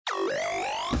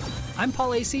I'm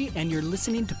Paul Acey, and you're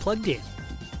listening to Plugged In.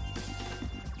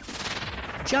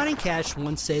 Johnny Cash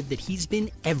once said that he's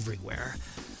been everywhere.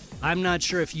 I'm not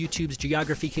sure if YouTube's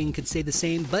Geography King could say the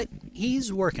same, but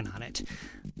he's working on it.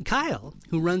 Kyle,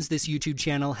 who runs this YouTube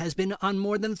channel, has been on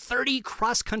more than 30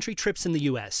 cross-country trips in the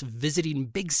U.S., visiting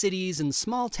big cities and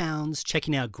small towns,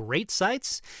 checking out great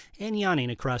sights, and yawning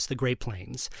across the Great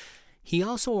Plains. He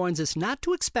also warns us not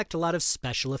to expect a lot of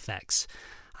special effects.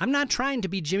 I'm not trying to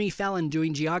be Jimmy Fallon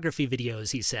doing geography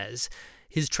videos, he says.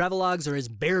 His travelogues are as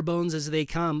bare bones as they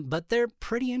come, but they're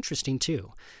pretty interesting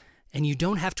too. And you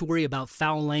don't have to worry about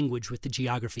foul language with the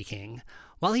Geography King.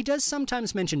 While he does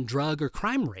sometimes mention drug or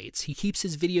crime rates, he keeps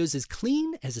his videos as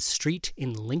clean as a street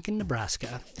in Lincoln,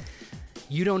 Nebraska.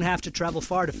 You don't have to travel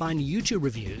far to find YouTube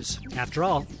reviews. After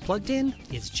all, Plugged In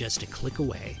is just a click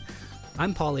away.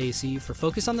 I'm Paul Acey for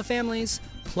Focus on the Family's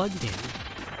Plugged In.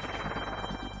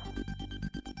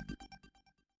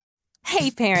 Hey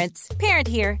parents, Parent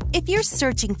here. If you're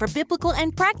searching for biblical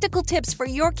and practical tips for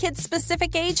your kid's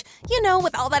specific age,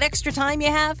 with all that extra time you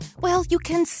have, well, you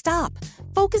can stop.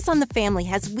 Focus on the Family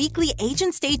has weekly age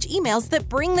and stage emails that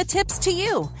bring the tips to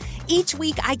you. Each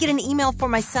week, I get an email for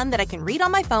my son that I can read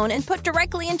on my phone and put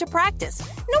directly into practice.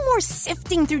 No more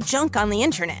sifting through junk on the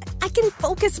internet. I can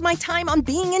focus my time on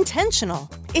being intentional.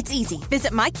 It's easy.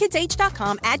 Visit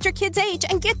mykidsage.com, add your kid's age,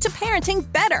 and get to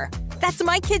parenting better. That's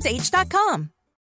mykidsage.com.